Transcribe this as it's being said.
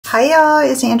Hi y'all,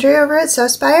 it's Andrea over at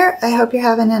Sewspire. I hope you're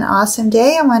having an awesome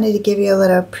day. I wanted to give you a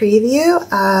little preview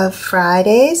of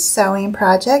Friday's sewing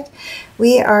project.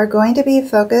 We are going to be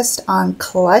focused on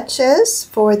clutches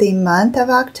for the month of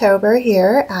October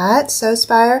here at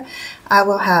Sewspire. I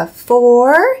will have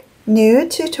 4 new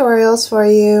tutorials for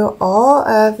you, all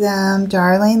of them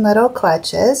darling little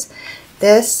clutches.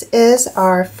 This is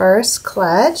our first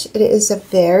clutch. It is a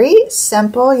very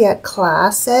simple yet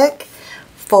classic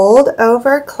fold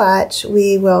over clutch.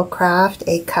 We will craft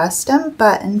a custom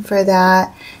button for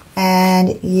that,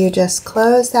 and you just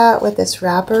close that with this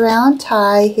wraparound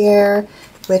tie here,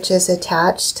 which is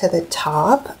attached to the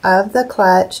top of the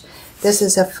clutch. This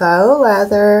is a faux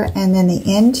leather, and then the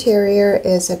interior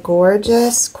is a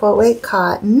gorgeous quilt weight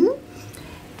cotton,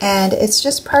 and it's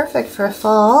just perfect for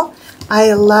fall.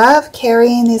 I love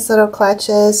carrying these little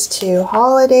clutches to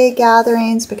holiday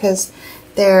gatherings because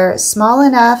they're small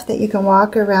enough that you can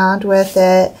walk around with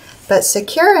it, but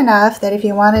secure enough that if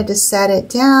you wanted to set it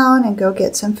down and go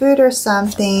get some food or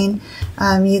something,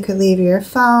 you could leave your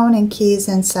phone and keys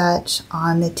and such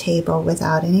on the table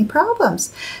without any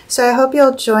problems. So I hope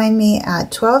you'll join me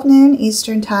at 12 noon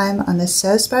Eastern Time on the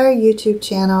Sewspire YouTube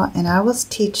channel, and I will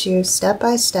teach you step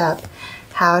by step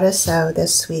how to sew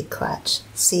this sweet clutch.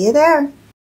 See you there.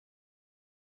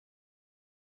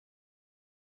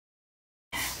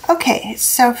 Okay,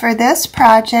 so for this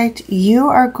project, you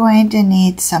are going to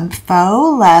need some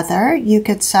faux leather. You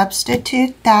could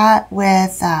substitute that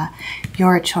with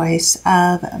your choice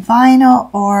of vinyl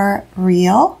or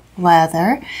real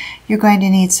leather. You're going to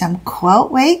need some quilt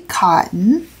weight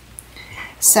cotton,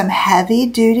 some heavy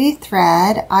duty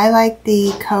thread. I like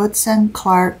the Coats &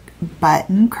 Clark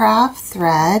button craft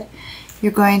thread.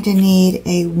 You're going to need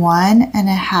a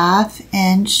 1.5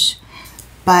 inch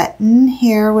button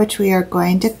here, which we are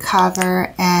going to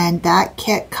cover, and that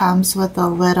kit comes with a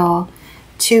little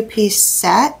 2-piece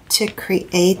set to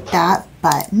create that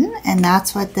button, and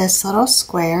that's what this little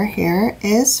square here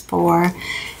is for.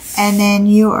 And then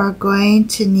you are going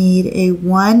to need a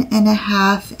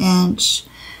 1.5 inch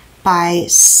by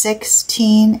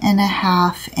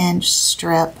 16.5 inch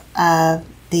strip of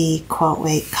the quilt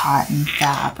weight cotton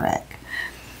fabric.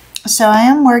 So I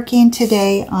am working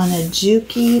today on a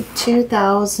Juki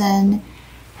 2000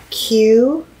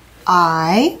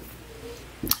 QI,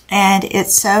 and it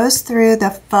sews through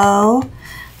the faux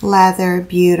leather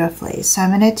beautifully. So I'm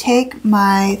going to take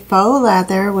my faux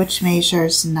leather, which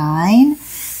measures 9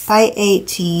 by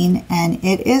 18, and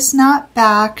it is not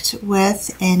backed with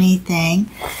anything,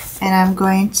 and I'm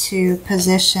going to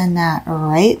position that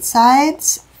right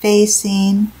sides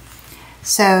facing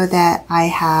so that I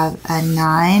have a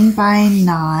 9 by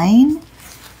 9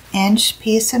 inch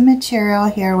piece of material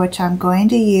here, which I'm going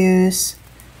to use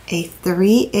a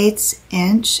 3/8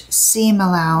 inch seam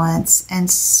allowance and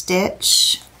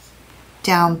stitch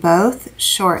down both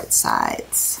short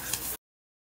sides.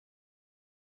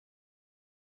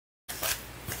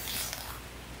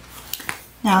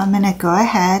 Now I'm going to go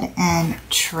ahead and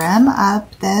trim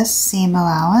up this seam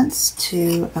allowance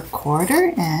to a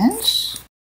 1/4 inch.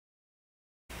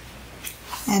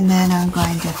 And then I'm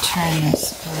going to turn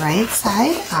this right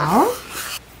side out.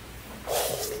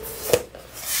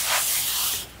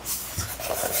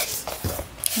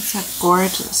 It's a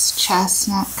gorgeous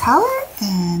chestnut color,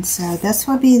 and so this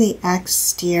will be the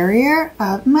exterior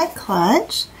of my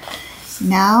clutch.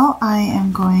 Now I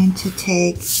am going to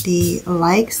take the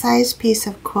like size piece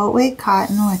of quilt weight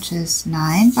cotton, which is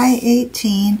 9 by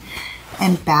 18,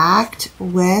 and backed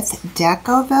with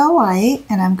Decoville white,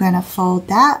 and I'm going to fold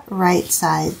that right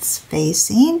sides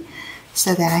facing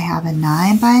so that I have a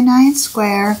 9 by 9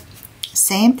 square.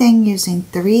 Same thing, using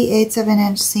 3/8 of an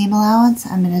inch seam allowance.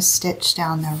 I'm going to stitch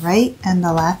down the right and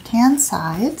the left hand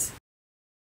sides,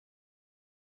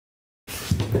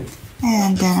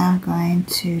 and then I'm going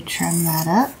to trim that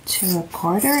up to a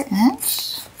 1/4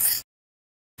 inch,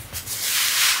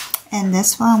 and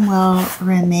this one will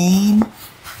remain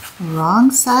wrong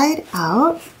side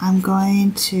out. I'm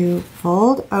going to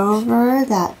fold over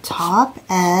that top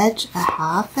edge a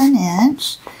 1/2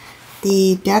 inch.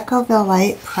 The Decoville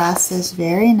light presses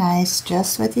very nice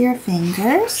just with your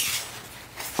fingers.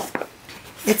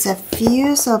 It's a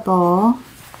fusible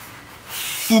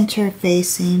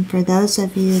interfacing for those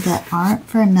of you that aren't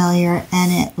familiar,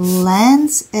 and it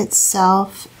lends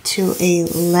itself to a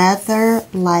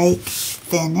leather-like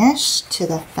finish to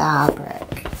the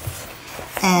fabric.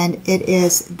 And it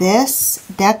is this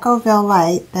Decoville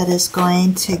light that is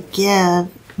going to give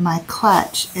my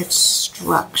clutch its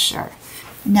structure.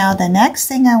 Now the next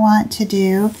thing I want to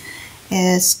do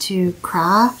is to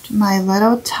craft my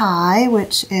little tie,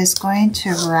 which is going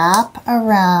to wrap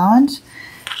around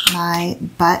my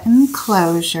button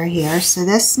closure here. So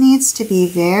this needs to be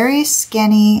very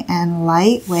skinny and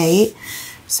lightweight.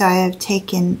 So I have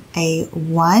taken a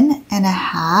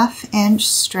 1.5 inch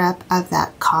strip of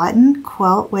that cotton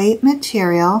quilt weight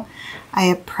material. I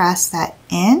have pressed that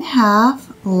in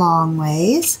half long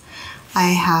ways.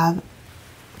 I have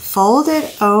folded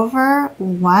over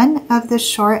one of the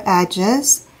short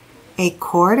edges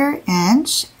 1/4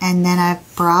 inch, and then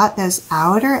I've brought those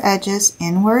outer edges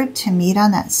inward to meet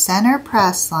on that center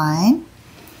press line,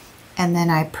 and then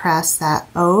I press that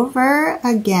over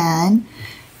again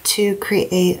to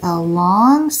create a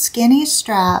long skinny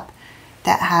strap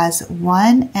that has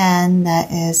one end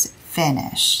that is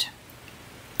finished.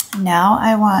 Now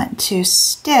I want to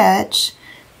stitch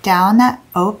down that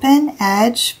open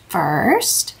edge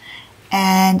first,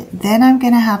 and then I'm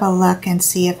going to have a look and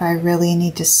see if I really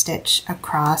need to stitch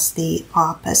across the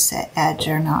opposite edge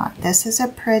or not. This is a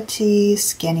pretty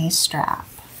skinny strap.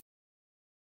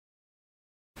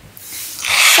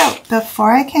 So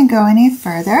before I can go any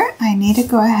further, I need to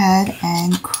go ahead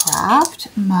and craft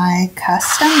my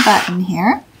custom button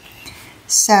here.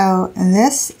 So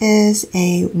this is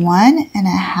a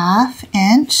 1.5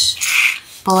 inch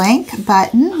blank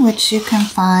button, which you can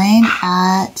find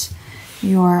at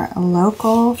your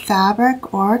local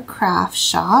fabric or craft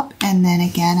shop. And then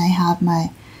again, I have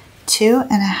my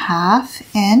 2.5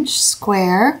 inch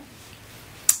square,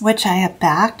 which I have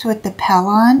backed with the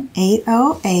Pellon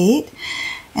 808.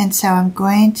 And so I'm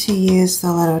going to use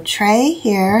the little tray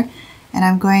here, and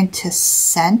I'm going to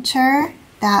center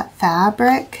that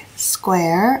fabric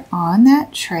square on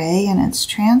that tray, and it's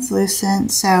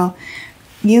translucent, so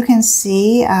you can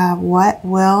see what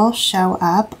will show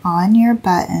up on your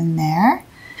button there.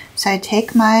 So I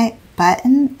take my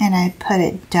button and I put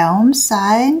it dome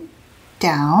side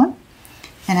down,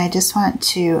 and I just want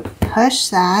to push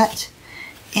that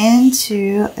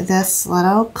into this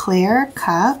little clear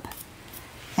cup,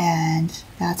 and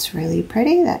that's really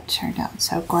pretty. That turned out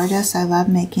so gorgeous. I love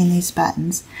making these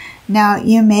buttons. Now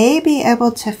you may be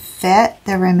able to fit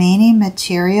the remaining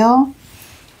material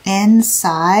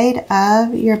inside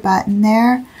of your button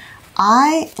there.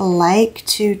 I like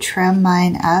to trim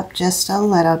mine up just a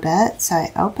little bit, so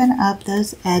I open up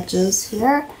those edges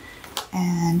here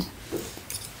and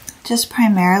just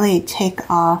primarily take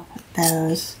off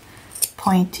those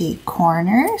pointy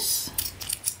corners.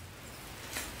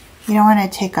 You don't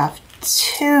want to take off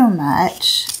too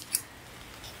much,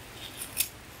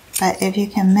 but if you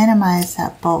can minimize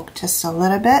that bulk just a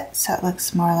little bit so it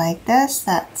looks more like this,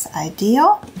 that's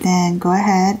ideal. Then go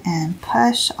ahead and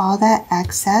push all that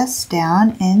excess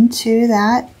down into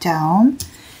that dome,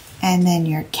 and then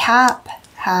your cap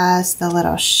has the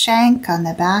little shank on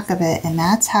the back of it, and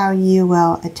that's how you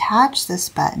will attach this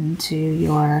button to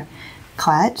your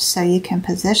clutch. So you can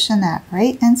position that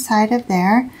right inside of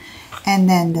there. And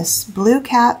then this blue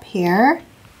cap here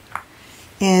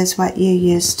is what you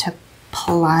use to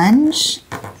plunge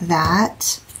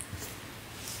that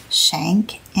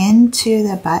shank into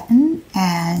the button,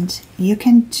 and you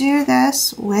can do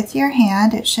this with your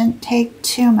hand. It shouldn't take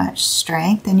too much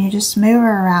strength, and you just move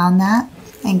around that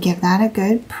and give that a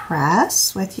good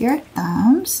press with your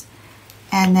thumbs,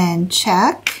 and then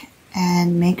check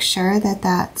and make sure that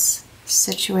that's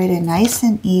situated nice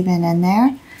and even in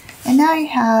there. And now you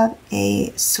have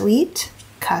a sweet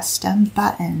custom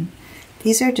button.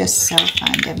 These are just so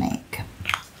fun to make.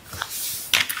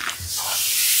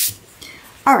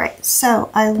 All right, so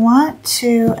I want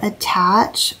to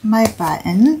attach my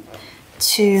button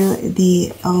to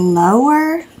the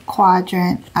lower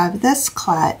quadrant of this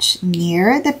clutch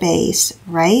near the base,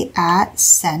 right at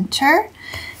center.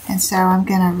 And so I'm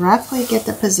going to roughly get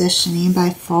the positioning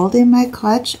by folding my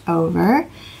clutch over.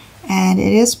 And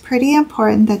it is pretty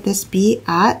important that this be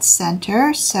at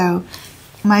center. So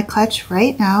my clutch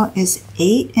right now is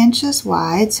 8 inches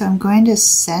wide. So I'm going to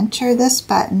center this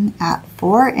button at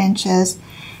 4 inches.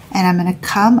 And I'm going to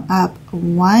come up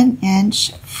 1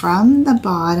 inch from the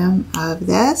bottom of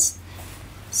this.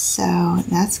 So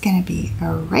that's going to be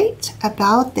right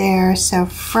about there. So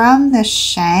from the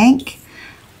shank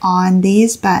on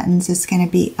these buttons, it's going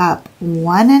to be up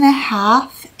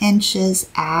 1.5 inches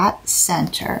at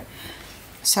center.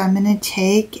 So I'm going to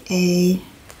take a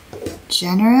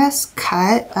generous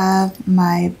cut of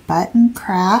my button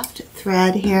craft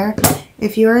thread here.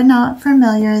 If you are not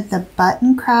familiar, the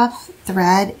button craft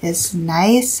thread is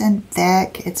nice and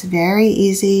thick. It's very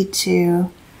easy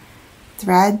to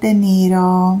thread the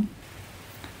needle,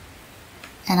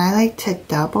 and I like to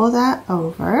double that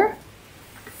over.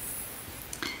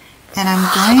 And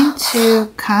I'm going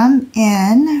to come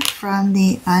in from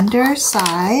the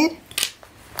underside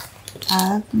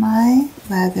of my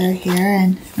leather here,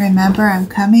 and remember I'm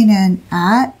coming in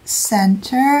at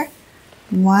center,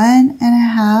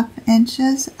 1.5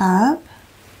 inches up,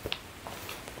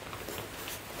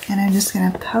 and I'm just going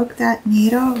to poke that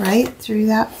needle right through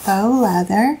that faux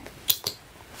leather.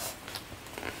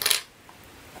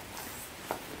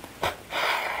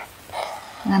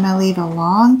 And I'm going to leave a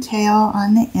long tail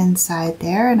on the inside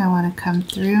there, and I want to come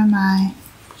through my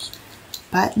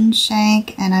button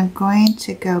shank, and I'm going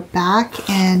to go back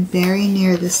in very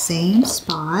near the same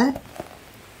spot.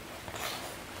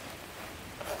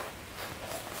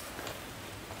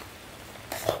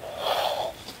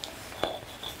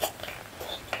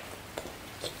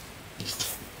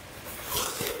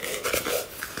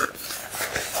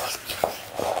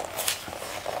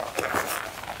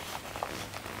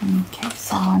 Okay,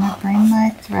 so I want to bring my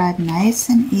thread nice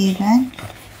and even,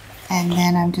 and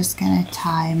then I'm just going to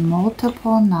tie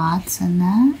multiple knots in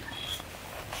that.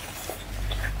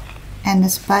 And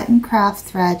this button craft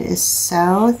thread is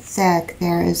so thick,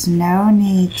 there is no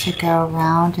need to go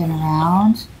round and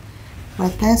around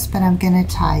with this, but I'm going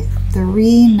to tie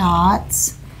 3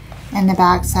 knots in the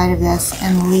back side of this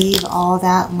and leave all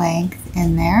that length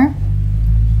in there.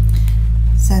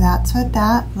 So that's what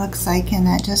that looks like, and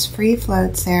that just free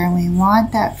floats there, and we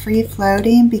want that free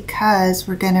floating because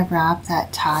we're going to wrap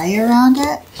that tie around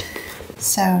it.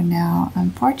 So now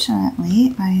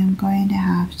unfortunately I am going to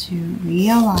have to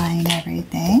realign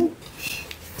everything,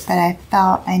 but I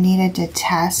felt I needed to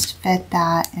test fit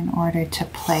that in order to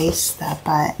place the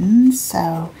button.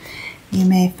 So you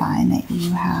may find that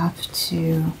you have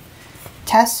to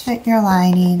test fit your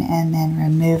lining and then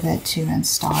remove it to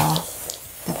install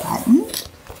the button.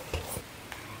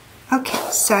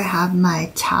 Okay, so I have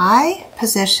my tie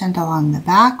positioned along the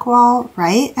back wall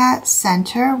right at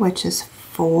center, which is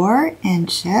 4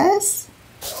 inches.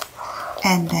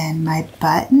 And then my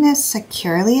button is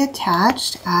securely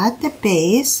attached at the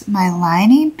base. My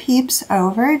lining peeps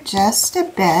over just a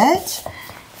bit.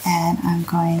 And I'm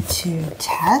going to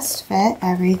test fit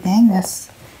everything. This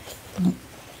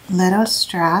little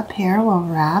strap here will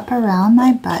wrap around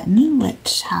my button,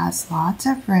 which has lots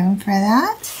of room for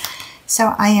that.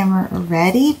 So I am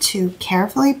ready to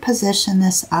carefully position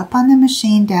this up on the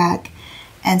machine deck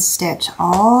and stitch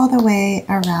all the way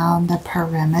around the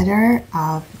perimeter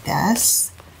of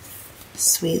this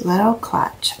sweet little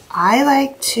clutch. I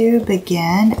like to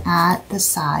begin at the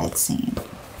side seam.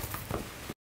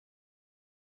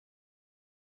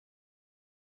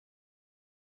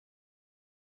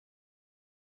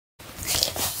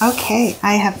 Okay,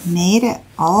 I have made it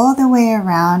all the way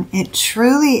around. It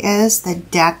truly is the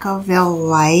Decoville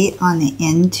light on the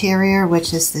interior,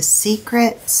 which is the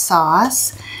secret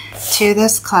sauce to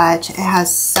this clutch. It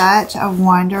has such a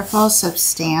wonderful,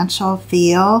 substantial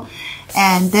feel,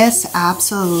 and this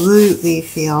absolutely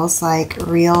feels like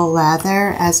real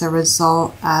leather as a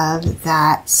result of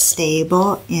that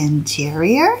stable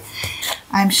interior.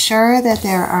 I'm sure that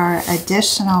there are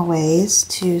additional ways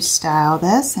to style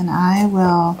this, and I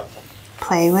will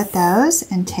play with those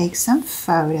and take some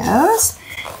photos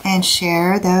and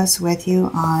share those with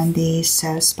you on the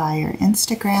Sewspire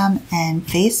Instagram and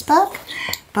Facebook.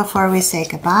 Before we say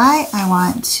goodbye, I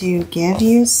want to give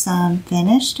you some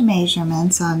finished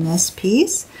measurements on this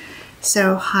piece.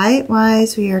 So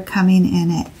height-wise, we are coming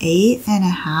in at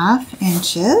 8.5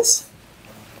 inches.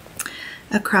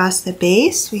 Across the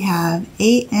base, we have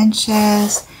 8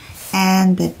 inches,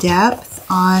 and the depth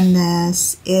on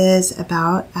this is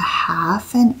about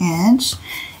 1/2 inch.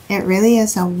 It really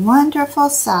is a wonderful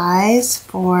size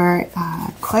for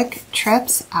quick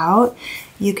trips out.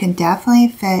 You can definitely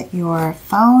fit your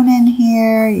phone in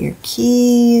here, your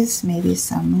keys, maybe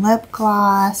some lip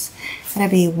gloss. It'll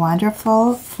be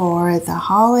wonderful for the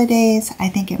holidays. I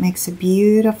think it makes a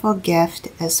beautiful gift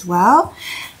as well.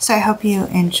 So I hope you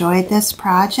enjoyed this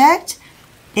project.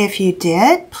 If you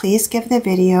did, please give the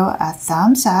video a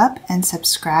thumbs up and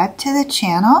subscribe to the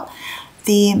channel.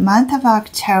 The month of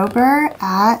October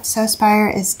at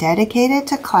Sewspire is dedicated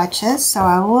to clutches, so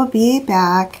I will be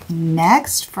back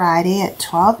next Friday at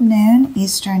 12 noon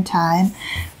Eastern Time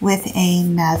with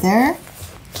another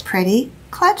pretty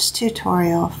clutch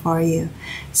tutorial for you.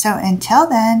 So until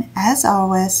then, as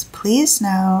always, please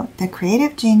know the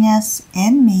creative genius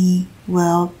in me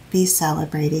will be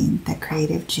celebrating the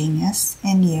creative genius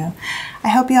in you. I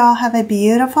hope you all have a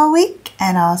beautiful week,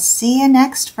 and I'll see you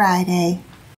next Friday.